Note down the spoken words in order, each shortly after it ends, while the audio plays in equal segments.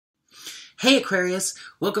Hey Aquarius,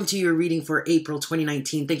 welcome to your reading for April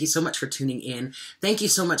 2019. Thank you so much for tuning in. Thank you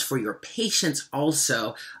so much for your patience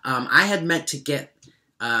also. I had meant to get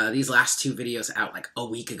these last two videos out like a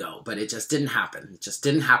week ago, but it just didn't happen. It just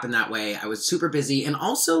didn't happen that way. I was super busy, and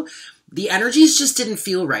also the energies just didn't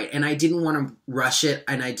feel right, and I didn't want to rush it,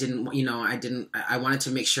 and I didn't, I wanted to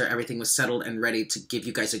make sure everything was settled and ready to give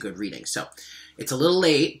you guys a good reading. So it's a little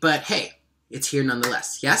late, but hey, it's here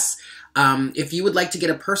nonetheless. Yes? If you would like to get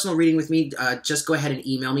a personal reading with me, just go ahead and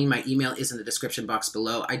email me. My email is in the description box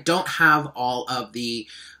below. I don't have all of the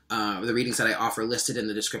readings that I offer listed in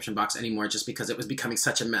the description box anymore, just because it was becoming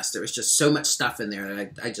such a mess. There was just so much stuff in there,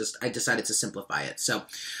 and I decided to simplify it. So,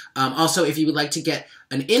 also, if you would like to get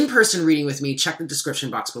an in-person reading with me, check the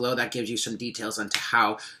description box below. That gives you some details onto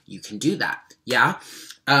how you can do that. Yeah.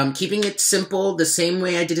 Keeping it simple, the same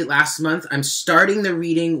way I did it last month. I'm starting the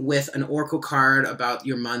reading with an oracle card about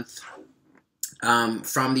your month.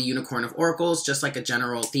 From the Unicorn of Oracles, just like a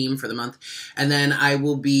general theme for the month. And then I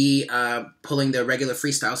will be pulling the regular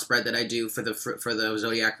freestyle spread that I do for the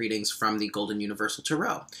zodiac readings from the Golden Universal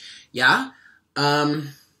Tarot. Yeah? Yeah,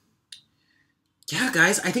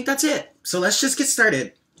 guys, I think that's it. So let's just get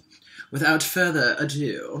started. Without further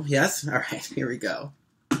ado. Yes? All right, here we go.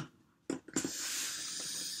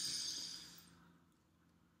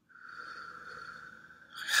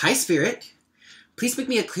 Hi, Spirit. Please make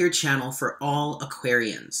me a clear channel for all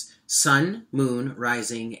Aquarians, Sun, Moon,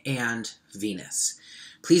 Rising, and Venus.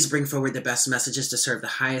 Please bring forward the best messages to serve the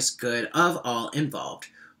highest good of all involved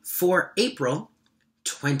for April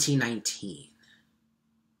 2019.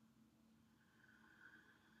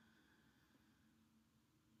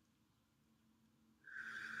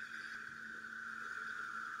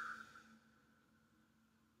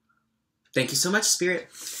 Thank you so much, Spirit.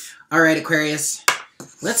 All right, Aquarius,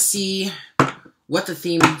 let's see what the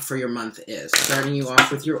theme for your month is. Starting you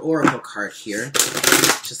off with your oracle card here.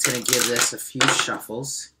 Just going to give this a few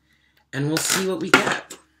shuffles, and we'll see what we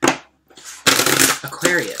get.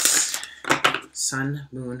 Aquarius, Sun,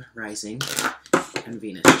 Moon, Rising, and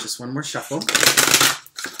Venus. Just one more shuffle.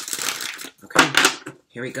 Okay,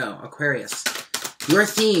 here we go. Aquarius, your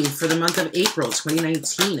theme for the month of April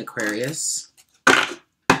 2019, Aquarius.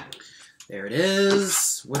 There it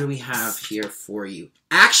is. What do we have here for you?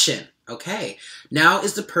 Action. Okay, now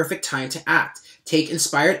is the perfect time to act. Take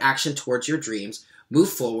inspired action towards your dreams. Move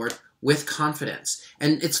forward with confidence.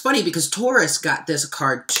 And it's funny because Taurus got this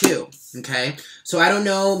card too, okay? So I don't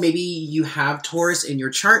know, maybe you have Taurus in your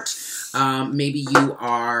chart. Maybe you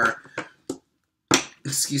are,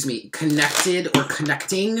 connected or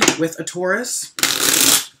connecting with a Taurus.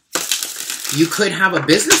 You could have a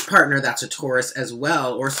business partner that's a Taurus as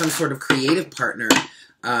well, or some sort of creative partner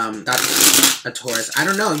that's a Taurus. I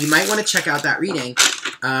don't know. You might want to check out that reading.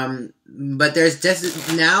 But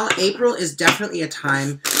now April is definitely a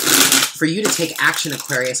time for you to take action,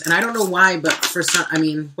 Aquarius. And I don't know why, but for some, I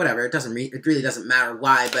mean, whatever. It really doesn't matter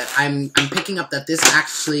why. But I'm picking up that this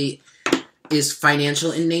actually is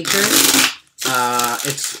financial in nature.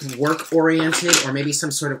 It's work oriented, or maybe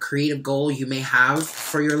some sort of creative goal you may have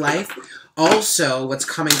for your life. Also, what's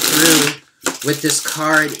coming through with this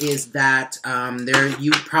card is that you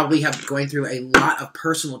probably have going through a lot of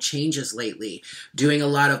personal changes lately, doing a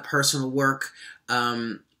lot of personal work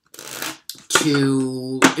to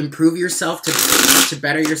improve yourself, to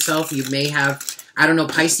better yourself. You may have, I don't know,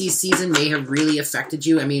 Pisces season may have really affected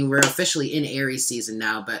you. I mean, we're officially in Aries season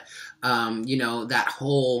now, but you know, that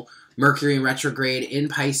whole Mercury in retrograde in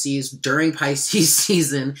Pisces, during Pisces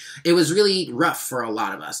season, it was really rough for a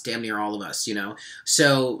lot of us, damn near all of us, you know.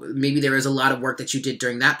 So maybe there is a lot of work that you did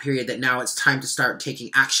during that period that now it's time to start taking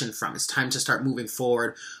action from. It's time to start moving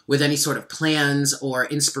forward with any sort of plans or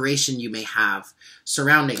inspiration you may have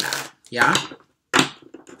surrounding that, yeah?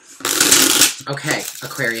 Okay,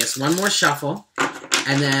 Aquarius, one more shuffle,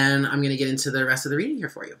 and then I'm going to get into the rest of the reading here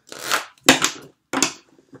for you.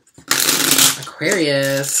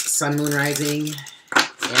 Aquarius, Sun, Moon, Rising,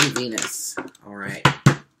 and Venus. All right,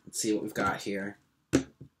 let's see what we've got here.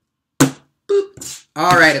 Boop.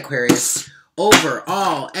 All right, Aquarius.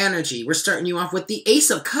 Overall energy. We're starting you off with the Ace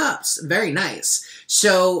of Cups. Very nice.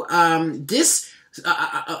 So,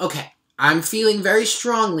 okay, I'm feeling very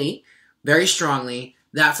strongly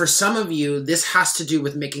that for some of you, this has to do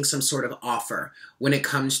with making some sort of offer when it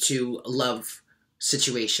comes to love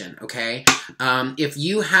situation, okay? If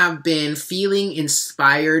you have been feeling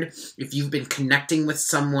inspired, if you've been connecting with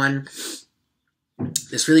someone,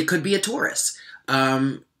 this really could be a Taurus.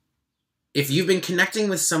 If you've been connecting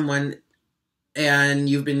with someone and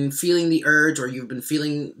you've been feeling the urge, or you've been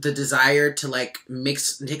feeling the desire to like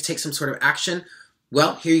take some sort of action,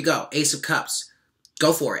 well, here you go, Ace of Cups.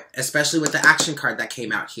 go for it, especially with the action card that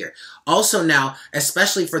came out here. Also now,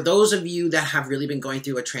 especially for those of you that have really been going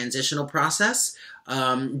through a transitional process,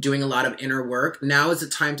 doing a lot of inner work, now is the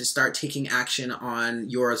time to start taking action on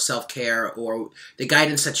your self-care or the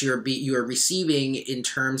guidance that you're receiving in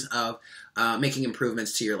terms of making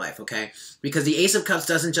improvements to your life, okay? Because the Ace of Cups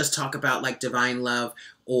doesn't just talk about like divine love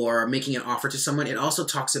or making an offer to someone. It also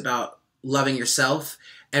talks about loving yourself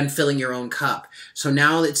and filling your own cup. So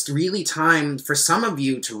now it's really time for some of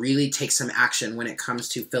you to really take some action when it comes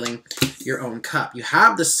to filling your own cup. You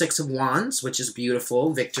have the Six of Wands, which is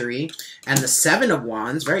beautiful, victory, and the Seven of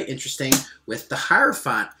Wands, very interesting, with the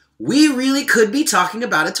Hierophant. We really could be talking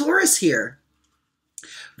about a Taurus here.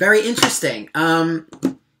 Very interesting.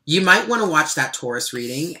 You might want to watch that Taurus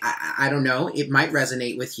reading. I don't know. It might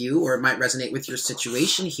resonate with you, or it might resonate with your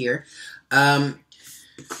situation here.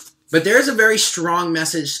 But there's a very strong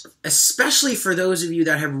message, especially for those of you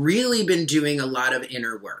that have really been doing a lot of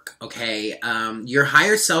inner work, okay? Your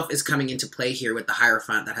higher self is coming into play here with the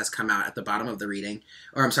Hierophant that has come out at the bottom of the reading,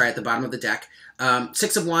 or I'm sorry, at the bottom of the deck.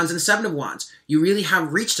 Six of Wands and Seven of Wands. You really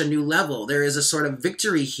have reached a new level. There is a sort of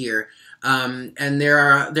victory here. And there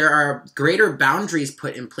are greater boundaries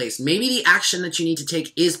put in place. Maybe the action that you need to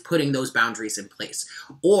take is putting those boundaries in place.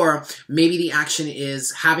 Or maybe the action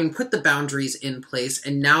is having put the boundaries in place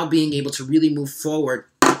and now being able to really move forward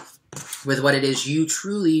with what it is you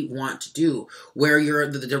truly want to do, where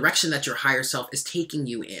the direction that your higher self is taking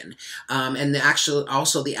you in. And the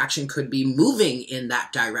action could be moving in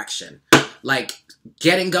that direction. Like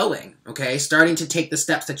getting going, okay? Starting to take the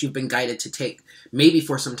steps that you've been guided to take, maybe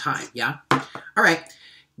for some time, yeah? All right,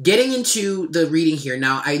 getting into the reading here.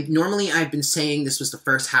 Now, I've been saying this was the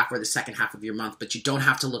first half or the second half of your month, but you don't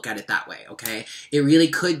have to look at it that way, okay? It really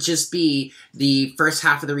could just be the first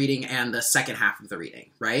half of the reading and the second half of the reading,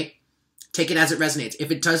 right? Take it as it resonates. If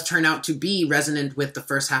it does turn out to be resonant with the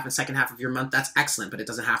first half and second half of your month, that's excellent, but it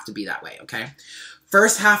doesn't have to be that way, okay?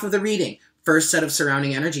 First half of the reading. First set of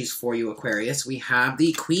surrounding energies for you, Aquarius. We have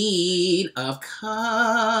the Queen of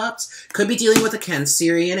Cups. Could be dealing with a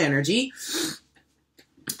Cancerian energy.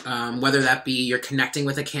 Whether that be you're connecting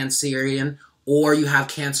with a Cancerian or you have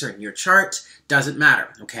Cancer in your chart, doesn't matter,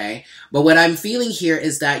 okay? But what I'm feeling here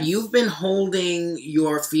is that you've been holding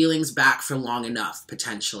your feelings back for long enough,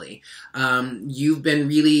 potentially. You've been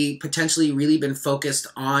potentially really been focused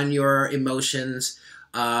on your emotions,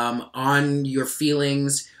 on your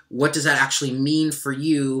feelings. What does that actually mean for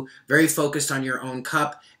you? Very focused on your own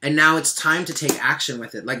cup. And now it's time to take action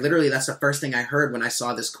with it. Like literally, that's the first thing I heard when I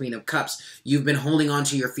saw this Queen of Cups. You've been holding on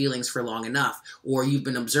to your feelings for long enough, or you've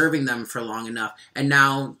been observing them for long enough. And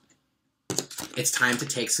now it's time to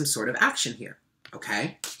take some sort of action here,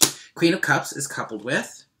 okay? Queen of Cups is coupled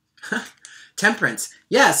with Temperance.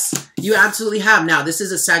 Yes, you absolutely have. Now, this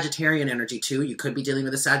is a Sagittarian energy too. You could be dealing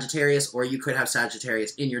with a Sagittarius, or you could have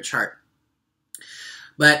Sagittarius in your chart.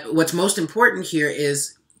 But what's most important here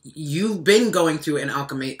is you've been going through an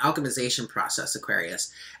alchemization process,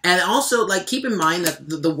 Aquarius. And also, like, keep in mind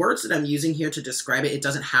that the words that I'm using here to describe it, it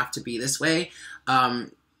doesn't have to be this way.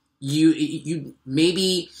 Maybe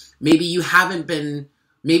you haven't been,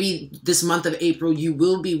 maybe this month of April, you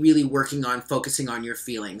will be really working on focusing on your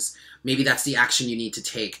feelings. Maybe that's the action you need to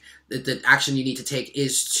take. The action you need to take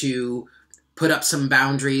is to put up some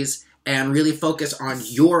boundaries and really focus on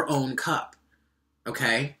your own cup.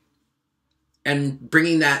 Okay? And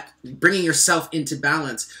bringing yourself into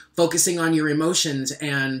balance, focusing on your emotions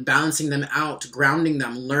and balancing them out, grounding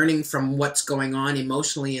them, learning from what's going on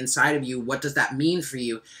emotionally inside of you. What does that mean for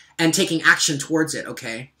you? And taking action towards it,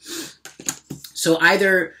 okay? So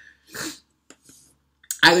either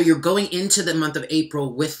you're going into the month of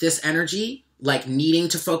April with this energy, like needing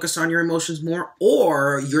to focus on your emotions more,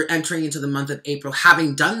 or you're entering into the month of April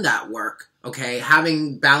having done that work, okay?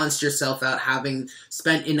 Having balanced yourself out, having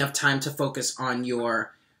spent enough time to focus on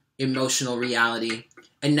your emotional reality,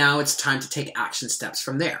 and now it's time to take action steps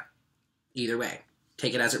from there. Either way,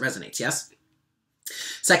 take it as it resonates, yes?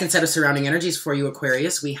 Second set of surrounding energies for you,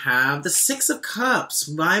 Aquarius. We have the Six of Cups.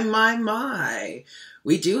 My.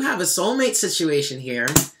 We do have a soulmate situation here.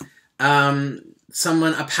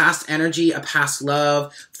 Someone, a past energy, a past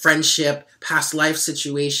love, friendship, past life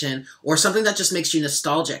situation, or something that just makes you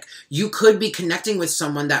nostalgic. You could be connecting with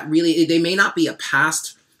someone that really, they may not be a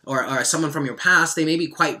past or someone from your past. They may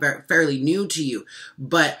be fairly new to you,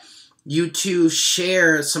 but you two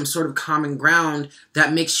share some sort of common ground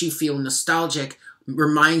that makes you feel nostalgic,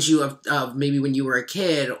 reminds you of maybe when you were a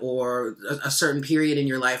kid or a certain period in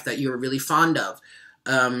your life that you were really fond of.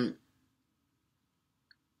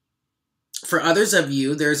 For others of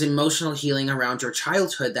you, there's emotional healing around your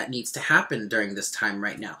childhood that needs to happen during this time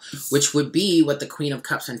right now, which would be what the Queen of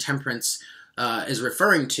Cups and Temperance is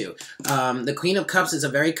referring to. The Queen of Cups is a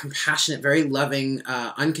very compassionate, very loving,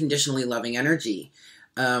 unconditionally loving energy.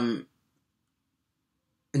 And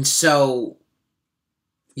so,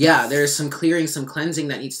 yeah, there's some clearing, some cleansing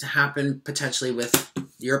that needs to happen potentially with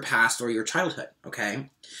your past or your childhood, okay?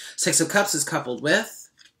 Six of Cups is coupled with,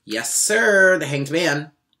 yes, sir, the Hanged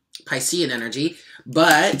Man, Piscean energy,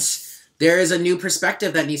 but there is a new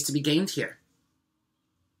perspective that needs to be gained here.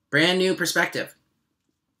 Brand new perspective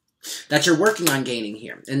that you're working on gaining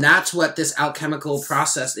here. And that's what this alchemical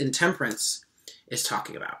process in Temperance is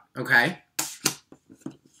talking about, okay?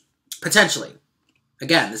 Potentially.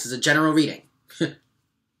 Again, this is a general reading.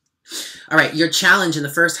 All right, your challenge in the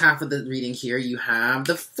first half of the reading here, you have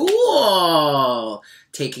the Fool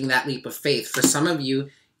taking that leap of faith. For some of you,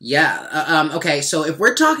 yeah. Okay, so if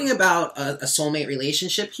we're talking about a soulmate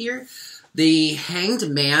relationship here, the Hanged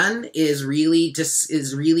Man is really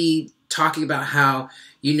talking about how,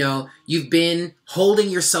 you know, you've been holding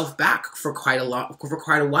yourself back for quite a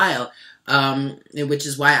while. Which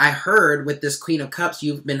is why I heard with this Queen of Cups,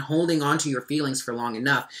 you've been holding on to your feelings for long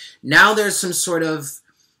enough. Now there's some sort of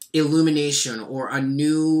illumination or a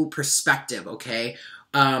new perspective, okay?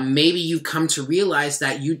 Maybe you've come to realize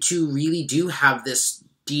that you two really do have this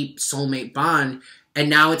deep soulmate bond, and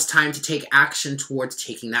now it's time to take action towards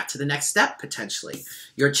taking that to the next step, potentially.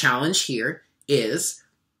 Your challenge here is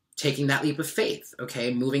taking that leap of faith,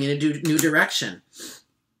 okay? Moving in a new direction.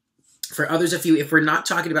 For others of you, if we're not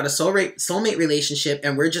talking about a soulmate relationship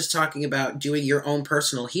and we're just talking about doing your own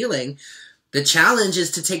personal healing, the challenge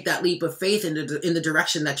is to take that leap of faith in the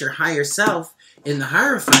direction that your higher self, in the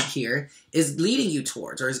Hierophant here, is leading you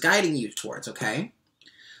towards or is guiding you towards, okay?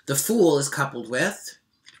 The Fool is coupled with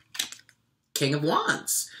King of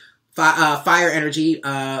Wands. Fire energy,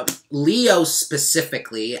 Leo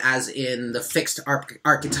specifically, as in the fixed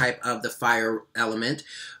archetype of the fire element,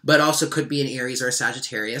 but also could be an Aries or a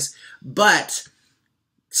Sagittarius. But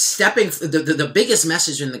the biggest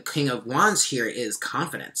message in the King of Wands here is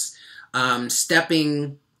confidence.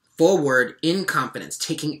 Stepping forward in confidence,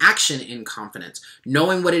 taking action in confidence,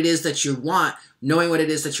 knowing what it is that you want, knowing what it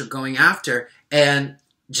is that you're going after, and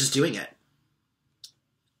just doing it.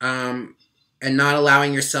 And not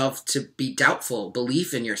allowing yourself to be doubtful,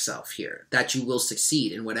 belief in yourself here, that you will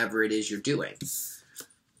succeed in whatever it is you're doing.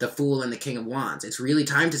 The Fool and the King of Wands. It's really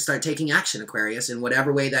time to start taking action, Aquarius, in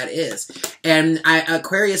whatever way that is. And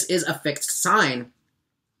Aquarius is a fixed sign,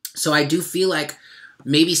 so I do feel like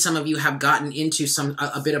maybe some of you have gotten into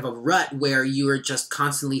a bit of a rut where you are just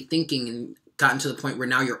constantly thinking and gotten to the point where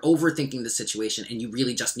now you're overthinking the situation and you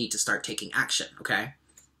really just need to start taking action, okay?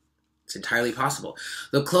 It's entirely possible.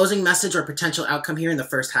 The closing message or potential outcome here in the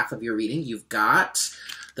first half of your reading, you've got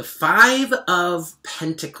the Five of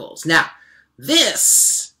Pentacles. Now,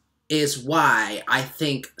 this is why I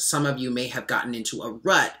think some of you may have gotten into a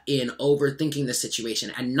rut in overthinking the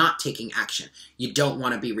situation and not taking action. You don't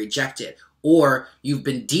want to be rejected, or you've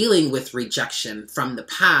been dealing with rejection from the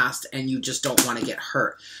past and you just don't want to get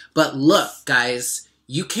hurt. But look, guys,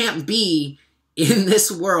 you can't be in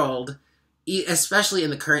this world, especially in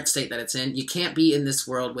the current state that it's in, you can't be in this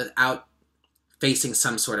world without facing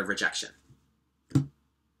some sort of rejection.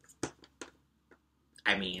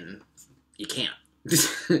 I mean, you can't.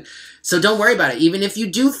 So don't worry about it. Even if you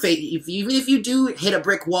do even if you do hit a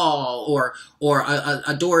brick wall, or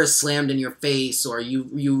a door is slammed in your face, or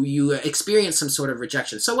you experience some sort of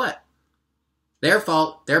rejection, so what? Their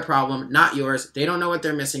fault, their problem, not yours. They don't know what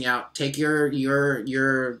they're missing out. Take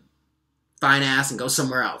your fine ass and go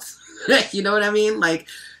somewhere else. You know what I mean? Like,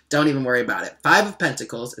 don't even worry about it. Five of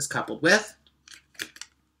Pentacles is coupled with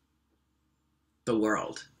the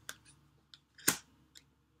World.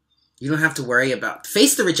 You don't have to worry about...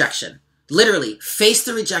 Face the rejection. Literally, face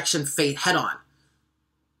the rejection head on.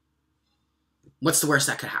 What's the worst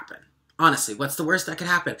that could happen? Honestly, what's the worst that could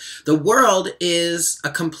happen? The World is a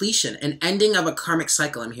completion, an ending of a karmic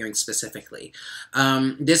cycle, I'm hearing specifically.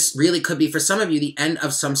 This really could be, for some of you, the end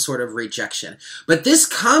of some sort of rejection. But this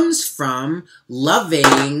comes from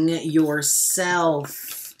loving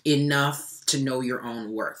yourself enough to know your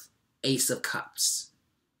own worth. Ace of Cups.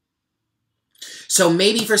 So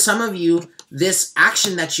maybe for some of you, this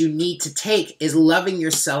action that you need to take is loving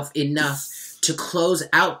yourself enough to close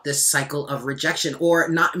out this cycle of rejection. Or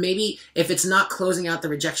not, maybe if it's not closing out the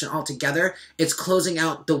rejection altogether, it's closing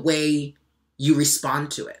out the way you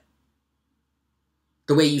respond to it,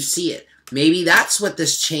 the way you see it. Maybe that's what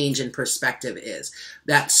this change in perspective is,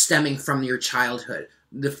 that's stemming from your childhood,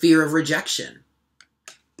 the fear of rejection.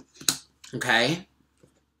 Okay?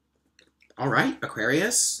 All right,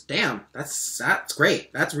 Aquarius. Damn, that's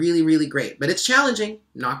great. That's really, really great. But it's challenging.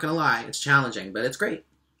 Not gonna lie, it's challenging, but it's great.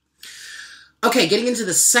 Okay, getting into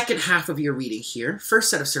the second half of your reading here. First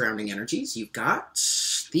set of surrounding energies, you've got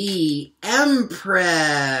the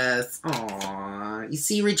Empress. Aww. You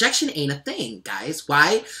see, rejection ain't a thing, guys.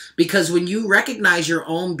 Why? Because when you recognize your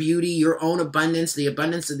own beauty, your own abundance, the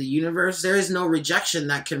abundance of the universe, there is no rejection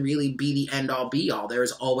that can really be the end-all, be-all. There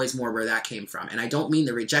is always more where that came from. And I don't mean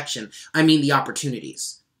the rejection. I mean the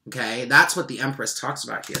opportunities. Okay? That's what the Empress talks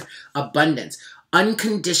about here. Abundance.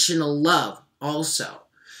 Unconditional love also.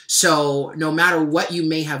 So no matter what you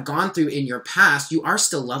may have gone through in your past, you are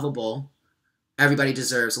still lovable. Everybody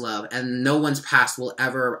deserves love, and no one's past will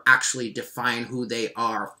ever actually define who they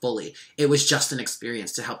are fully. It was just an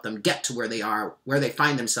experience to help them get to where they are, where they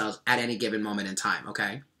find themselves at any given moment in time,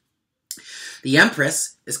 okay? The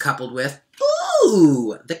Empress is coupled with,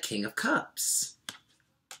 ooh, the King of Cups.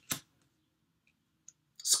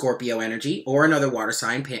 Scorpio energy, or another water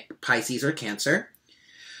sign, Pisces or Cancer.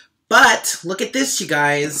 But look at this, you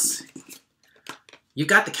guys. You've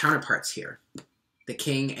got the counterparts here. The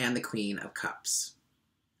King and the Queen of Cups.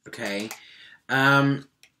 Okay? You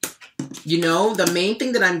know, the main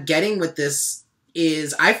thing that I'm getting with this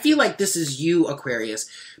is I feel like this is you, Aquarius,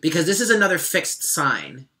 because this is another fixed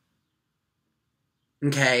sign.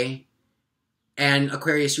 Okay? And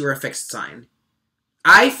Aquarius, you are a fixed sign.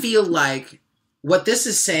 I feel like what this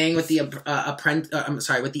is saying with the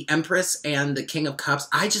with the Empress and the King of Cups,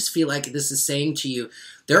 I just feel like this is saying to you,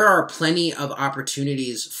 there are plenty of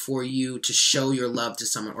opportunities for you to show your love to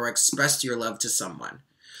someone or express your love to someone.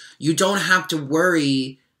 You don't have to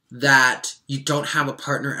worry that you don't have a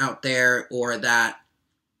partner out there or that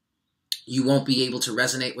you won't be able to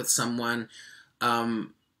resonate with someone.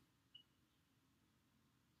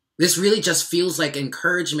 This really just feels like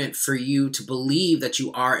encouragement for you to believe that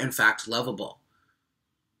you are, in fact, lovable.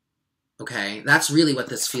 Okay, that's really what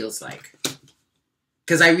this feels like.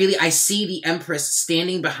 Because I see the Empress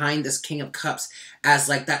standing behind this King of Cups as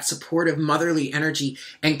like that supportive motherly energy,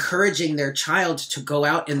 encouraging their child to go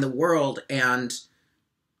out in the world and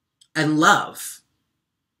love.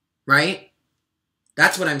 Right?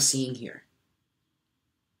 That's what I'm seeing here.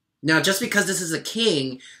 Now, just because this is a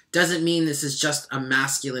king doesn't mean this is just a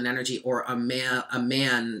masculine energy or a male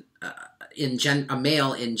in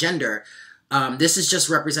gender. This is just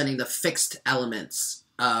representing the fixed elements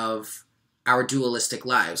of our dualistic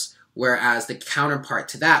lives, whereas the counterpart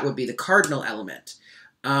to that would be the cardinal element.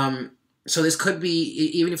 So this could be,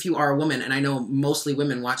 even if you are a woman, and I know mostly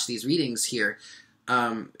women watch these readings here,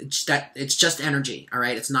 it's just energy, all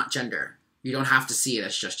right? It's not gender. You don't have to see it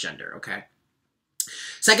as just gender, okay?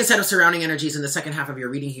 Second set of surrounding energies in the second half of your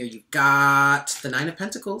reading here, you've got the Nine of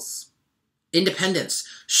Pentacles. Independence,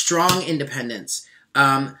 strong independence,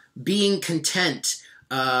 being content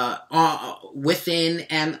within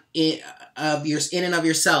and in and of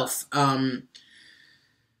yourself.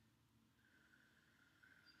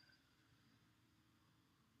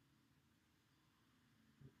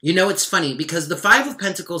 You know, it's funny because the Five of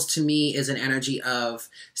Pentacles to me is an energy of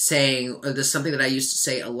saying, there's something that I used to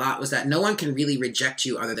say a lot, was that no one can really reject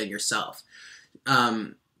you other than yourself.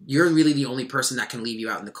 You're really the only person that can leave you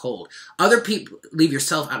out in the cold. Other people, leave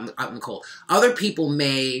yourself out in the cold. Other people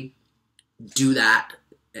may do that.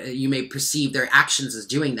 You may perceive their actions as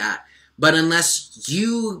doing that. But unless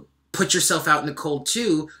you put yourself out in the cold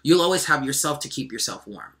too, you'll always have yourself to keep yourself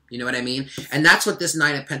warm. You know what I mean? And that's what this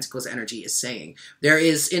Nine of Pentacles energy is saying. There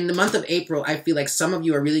is, in the month of April, I feel like some of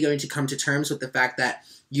you are really going to come to terms with the fact that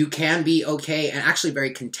you can be okay and actually very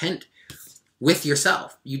content with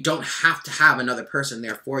yourself. You don't have to have another person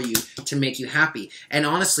there for you to make you happy. And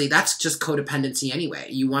honestly, that's just codependency anyway.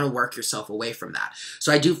 You want to work yourself away from that.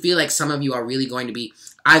 So I do feel like some of you are really going to be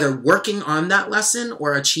either working on that lesson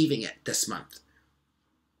or achieving it this month.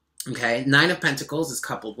 Okay, Nine of Pentacles is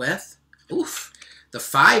coupled with, the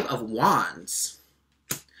Five of Wands.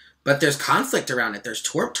 But there's conflict around it. There's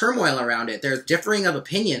turmoil around it. There's differing of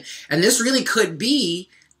opinion. And this really could be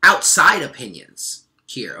outside opinions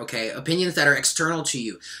here, okay? Opinions that are external to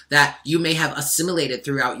you, that you may have assimilated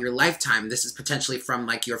throughout your lifetime. This is potentially from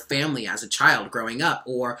like your family as a child growing up,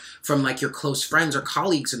 or from like your close friends or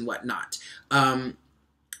colleagues and whatnot.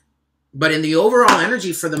 But in the overall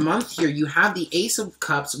energy for the month here, you have the Ace of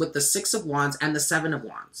Cups with the Six of Wands and the Seven of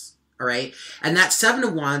Wands. All right? And that Seven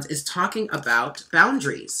of Wands is talking about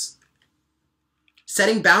boundaries.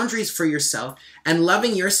 Setting boundaries for yourself and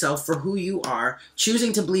loving yourself for who you are,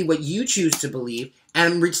 choosing to believe what you choose to believe,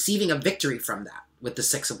 and receiving a victory from that with the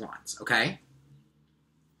Six of Wands, okay?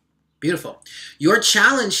 Beautiful. Your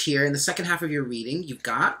challenge here in the second half of your reading, you've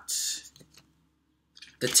got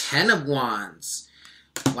The Ten of Wands.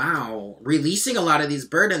 Wow. Releasing a lot of these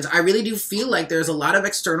burdens. I really do feel like there's a lot of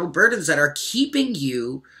external burdens that are keeping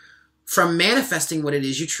you from manifesting what it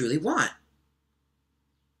is you truly want.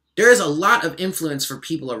 There is a lot of influence for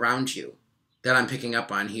people around you that I'm picking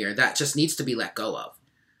up on here that just needs to be let go of.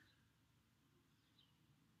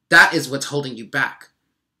 That is what's holding you back.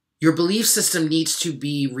 Your belief system needs to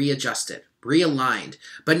be readjusted, realigned,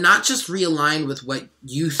 but not just realigned with what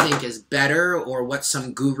you think is better or what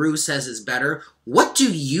some guru says is better. What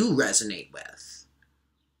do you resonate with?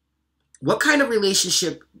 What kind of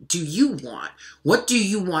relationship do you want? What do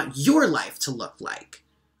you want your life to look like?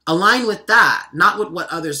 Align with that, not with what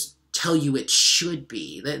others tell you it should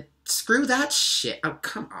be. Screw that shit. Oh,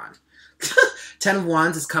 come on. Ten of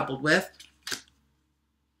Wands is coupled with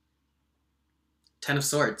Ten of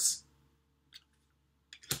Swords.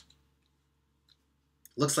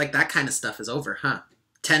 Looks like that kind of stuff is over, huh?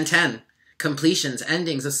 10-10. Completions,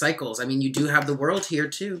 endings of cycles. I mean, you do have the World here,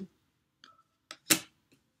 too.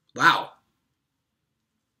 Wow.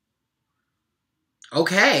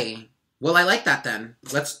 Okay. Well, I like that then.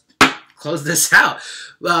 Let's close this out.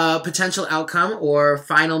 Potential outcome or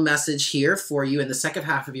final message here for you in the second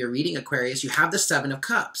half of your reading, Aquarius. You have the Seven of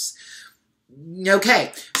Cups.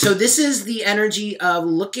 Okay, so this is the energy of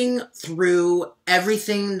looking through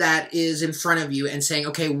everything that is in front of you and saying,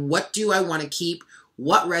 okay, what do I want to keep?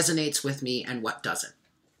 What resonates with me and what doesn't?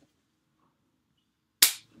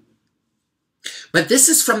 But this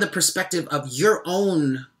is from the perspective of your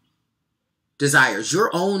own desires,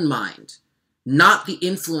 your own mind, not the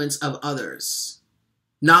influence of others,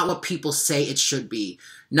 not what people say it should be,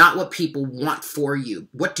 not what people want for you.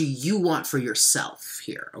 What do you want for yourself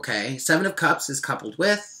here, okay? Seven of Cups is coupled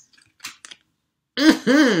with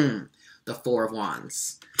the Four of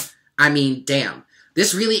Wands. I mean, damn.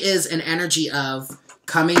 This really is an energy of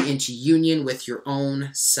coming into union with your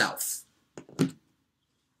own self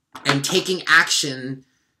and taking action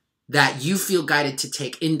that you feel guided to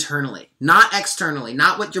take internally, not externally,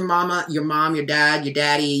 not what your mama, your mom, your dad, your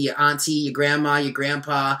daddy, your auntie, your grandma, your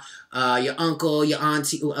grandpa, your uncle, your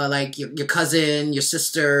auntie, like your cousin, your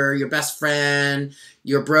sister, your best friend,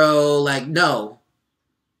 your bro. Like, no.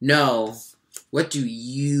 What do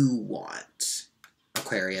you want,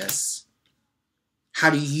 Aquarius? How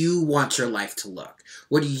do you want your life to look?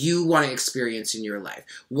 What do you want to experience in your life?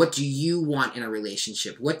 What do you want in a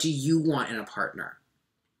relationship? What do you want in a partner?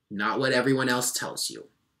 Not what everyone else tells you.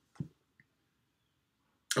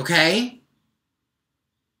 Okay?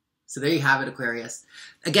 So there you have it, Aquarius.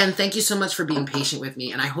 Again, thank you so much for being patient with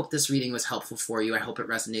me, and I hope this reading was helpful for you. I hope it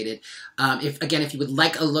resonated. If you would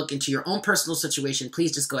like a look into your own personal situation,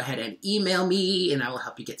 please just go ahead and email me, and I will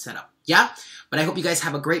help you get set up. Yeah? But I hope you guys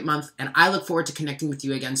have a great month, and I look forward to connecting with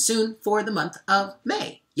you again soon for the month of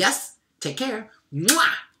May. Yes? Take care.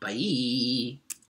 Mwah! Bye.